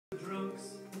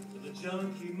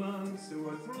junkie monks who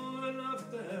are throwing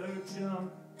up their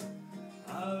junk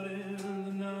out in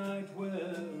the night where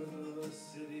the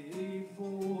city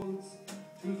folds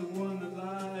to the one that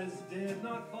lies dead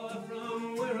not far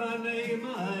from where I lay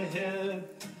my head.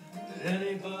 Did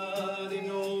anybody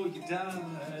know you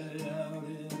died out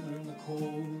in the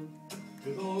cold? To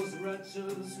those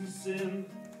wretches who sin,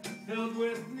 filled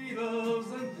with needles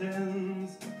and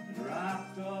pins, and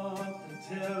wrapped up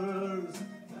in terrors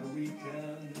that we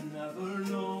can never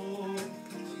know.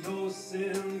 No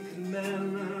sin can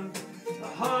mend the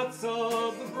hearts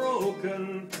of the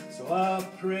broken, so I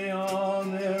pray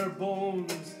on their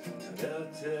bones. El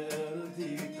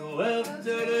Teredito, El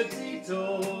Teredito,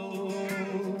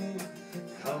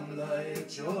 come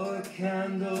light your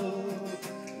candle,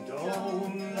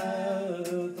 don't let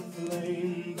the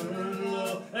flame burn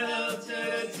low. El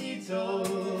Teredito,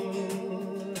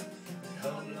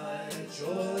 come light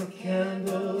your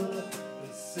candle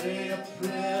and say a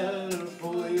prayer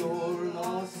for your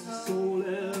lost soul.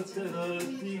 El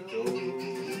Teredito.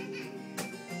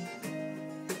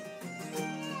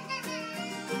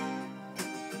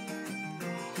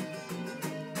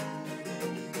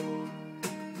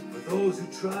 Those who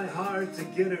try hard to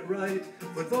get it right,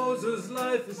 for those whose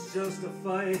life is just a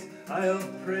fight, I'll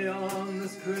pray on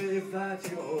this grave that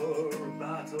your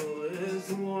battle is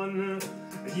won,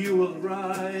 and you will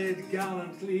ride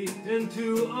gallantly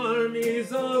into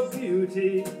armies of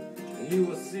beauty, and you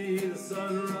will see the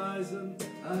sun rising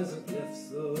as it lifts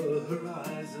the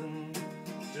horizon.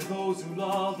 To those who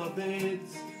love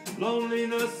evades,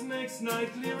 loneliness makes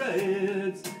nightly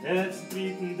raids. It's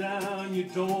beating down your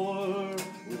door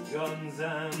with guns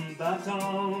and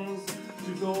batons.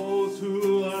 To those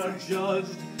who are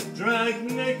judged,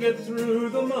 dragged naked through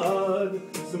the mud,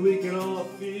 so we can all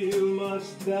feel much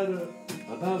better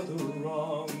about the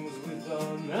wrongs we've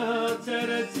done. El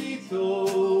Teredito,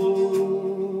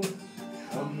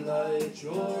 come light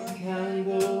your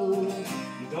candle,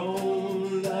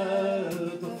 don't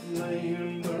let the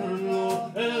flame burn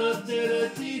low. El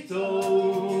Teredito,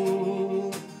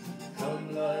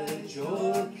 come light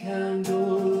your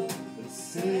candle and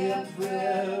say a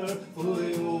prayer for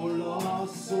your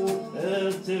lost soul.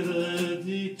 El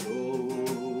Teredito.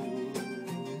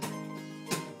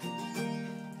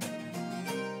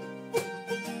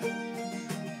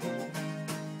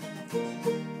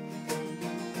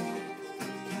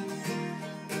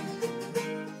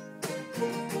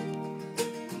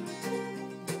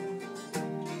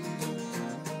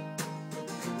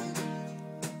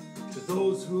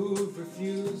 Those who've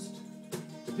refused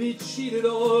to be cheated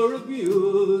or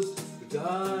abused, who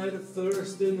died of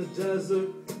thirst in the desert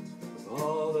with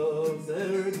all of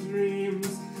their dreams.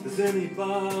 Does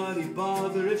anybody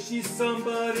bother if she's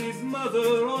somebody's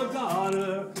mother or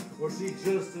daughter, or she's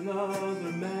just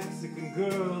another Mexican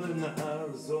girl in the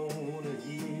Arizona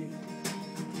heat?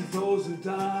 To those who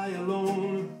die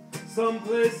alone,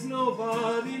 someplace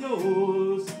nobody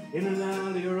knows, in an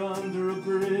alley or under a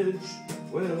bridge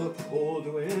where a cold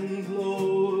wind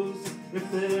blows. If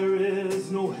there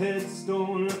is no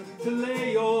headstone to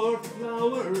lay your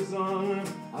flowers on,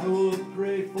 I will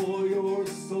pray for your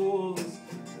souls.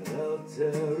 El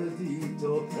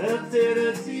Teredito, El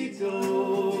Teredito,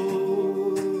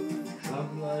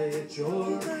 come light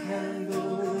your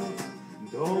candle,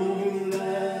 don't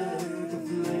let the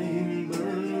flame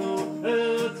burn low.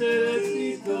 El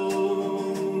Teredito,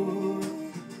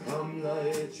 come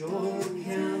light your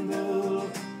candle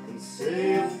and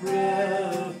say a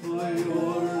prayer for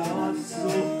your lost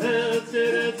soul. El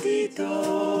Teredito,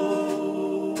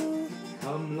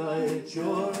 come light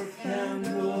your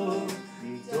candle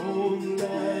and don't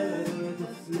let the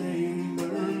flame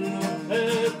burn low.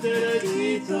 El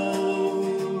Teredito,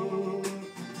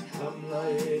 come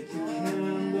light your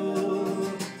candle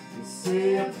and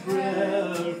say a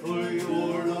prayer for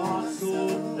your lost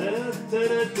soul. El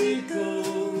Teredito.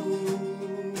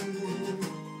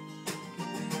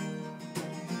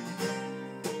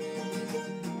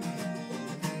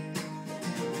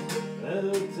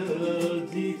 El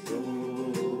Teredito.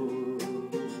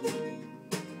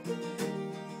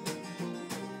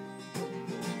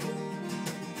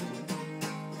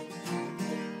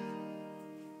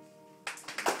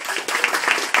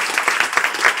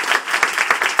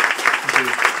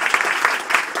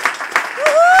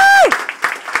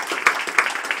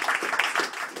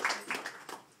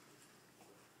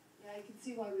 Yeah, I can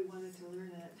see why we wanted to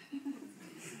learn it.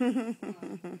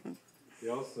 He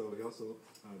also, do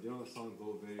you know the song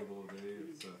Volve, Volve?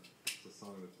 It's a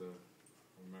song that the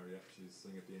mariachis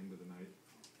sing at the end of the night.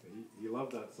 He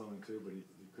loved that song too, but he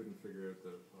couldn't figure out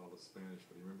all the Spanish,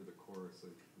 but he remembered the chorus, so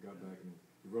he got back and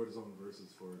he wrote his own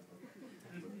verses for it, but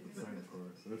sang the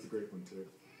chorus, and it's a great one too.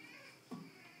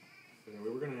 Anyway,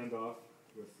 we're going to end off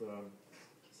with a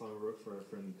song we wrote for our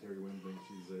friend Terry Windling.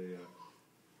 She's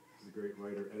a great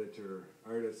writer, editor,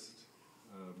 artist,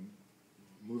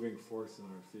 moving force in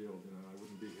our field. You know, I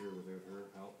wouldn't be here without her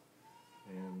help.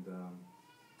 And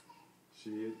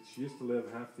she used to live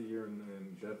half the year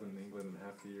in Devon, England, and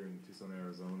half the year in Tucson,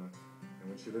 Arizona. And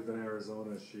when she lived in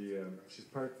Arizona, she's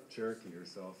part Cherokee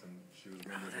herself, and she was a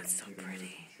member of the Native American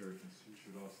Church, and she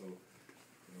would also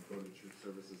go to church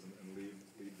services and lead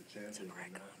the chanting.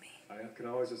 I can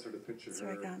always just sort of picture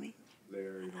her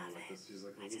there, you know, like this. She's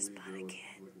like a little wee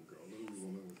girl, a little wee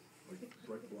woman with like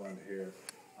bright blonde hair,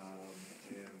 and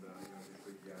you know, these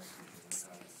big yaxes and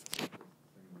singing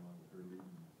along with her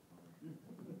leading.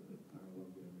 I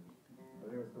love the image. I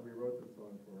think it was when we wrote this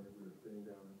song for her. We were staying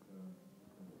down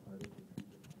at the party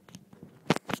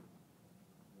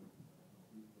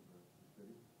east of the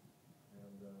city,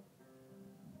 and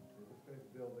they just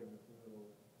finished building this little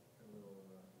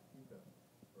kita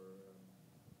for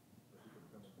people to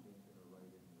come and paint or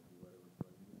writing or do whatever. So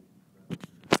I needed to use that.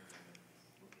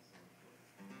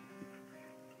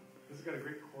 This has got a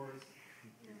great chorus.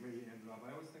 Maybe end it off.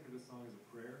 I always think of this song as a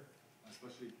prayer,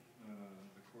 especially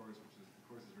the chorus, the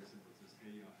chorus is very simple. It says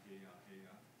hey ya, hey ya, hey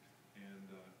ya, and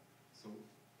so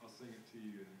I'll sing it to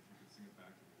you, and if you could sing it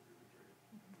back to me, it would be great.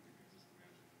 And you can just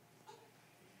imagine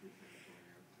good things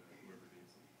going out to whoever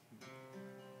needs them.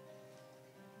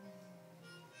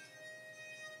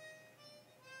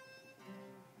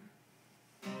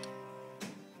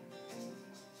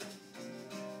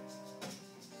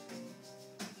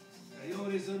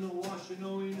 Coyotes in the wash, you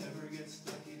know he never gets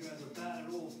stuck. He drives a bad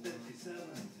old 57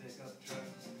 pickup truck.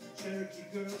 Cherokee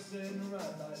girl sitting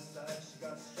around by his side. She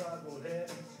got a struggled head,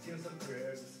 she gives a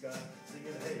prayer to the sky,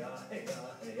 singing hey ya, hey ya,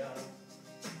 hey ya,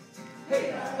 hey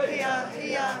ya, hey ya,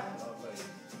 hey ya.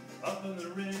 Up in the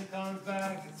Rincon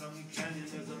back in some canyon,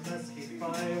 there's a mesquite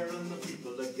fire, and the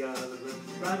people are gathering.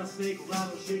 Rattlesnake,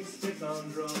 rattleshake, stick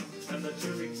on drum, and the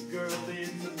Cherokee girl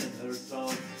leads them in her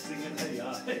song, singing hey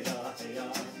ya, hey ya, hey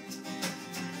ya.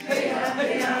 Hey ya,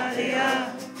 hey ya, hey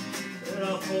ya. There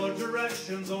are 4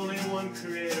 directions, only one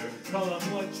creator. Call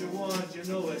him what you want, you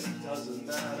know it doesn't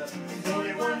matter. There's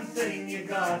only one thing you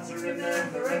got to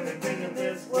remember. Everything in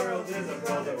this world is a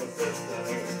brother or sister.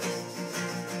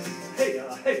 Hey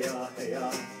ya, hey ya, hey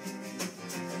ya.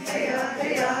 Hey ya,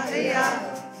 hey ya, hey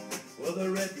ya. Well,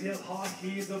 the red-tailed hawk,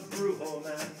 he's a brutal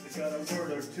man. They got a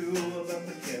word or two about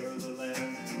the care of the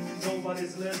land.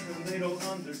 Nobody's listening, they don't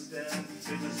understand.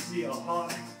 They just see a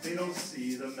hawk, they don't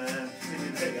see the man.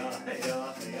 Singing hey ya, hey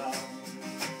ya, hey ya.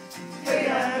 Hey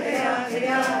ya, hey ya, hey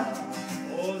ya.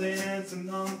 Oh, the aunts and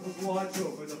uncles watch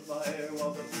over the fire,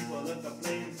 while the people let the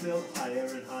flames build higher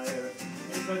and higher.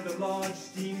 Inside the lodge,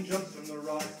 steam jumps from the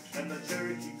rocks, and the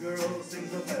Cherokee girl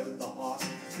sings about the hawk,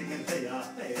 singing hey ya,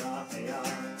 hey ya, hey ya.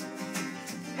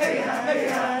 Hey ya, hey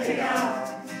ya, hey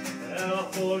ya. There are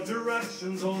 4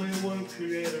 directions, only one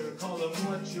creator. Call him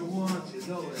what you want, you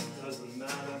know it doesn't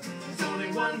matter. There's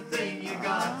only one thing you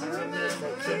got to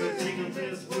remember. Everything in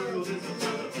this world is a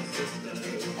brother or sister.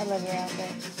 I love your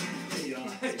outfit. Hey ya,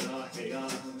 hey ya, hey ya.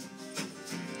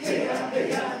 Hey ya, hey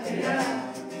ya, hey ya.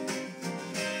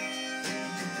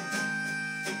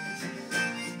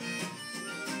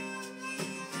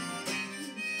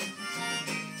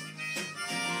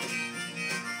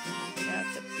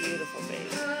 That's a beautiful baby.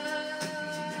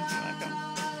 Welcome.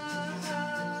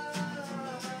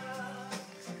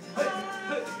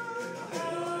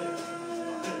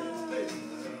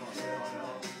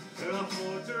 There are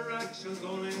 4 directions,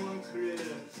 only one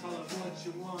creator. Call it what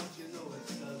you want, you know it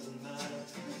doesn't matter.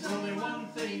 There's only one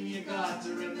thing you got to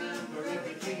remember.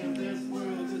 Everything in this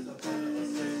world is a brother or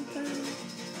sister.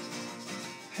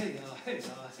 Hey ya, hey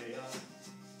ya, hey ya.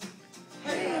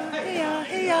 Hey ya, hey ya,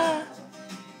 hey ya.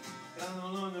 Down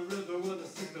along the river where the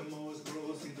sycamores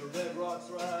grow, see the red rocks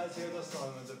rise, hear the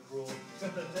song of the crow.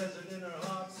 Got the desert in her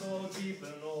heart, so deep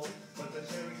and old, but the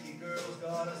Cherokee girl's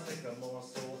got a sycamore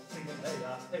soul, singing hey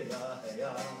ya, hey ya, hey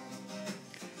ya.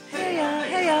 Hey ya,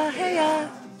 hey ya, hey ya.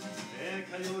 And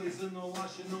coyotes in the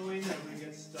wash, you know he never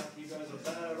gets stuck. He drives a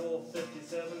bad old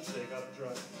 57 pickup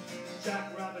truck.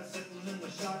 Jackrabbit sitting in the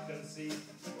shotgun seat,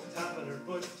 tapping her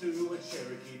foot to a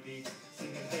Cherokee beat,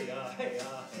 singing hey ya, hey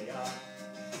ya, hey ya.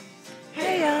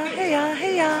 Hey ya, hey ya,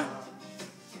 hey ya.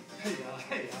 Hey ya,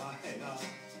 hey ya, hey ya.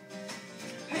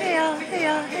 Hey ya, hey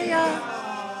ya, hey ya.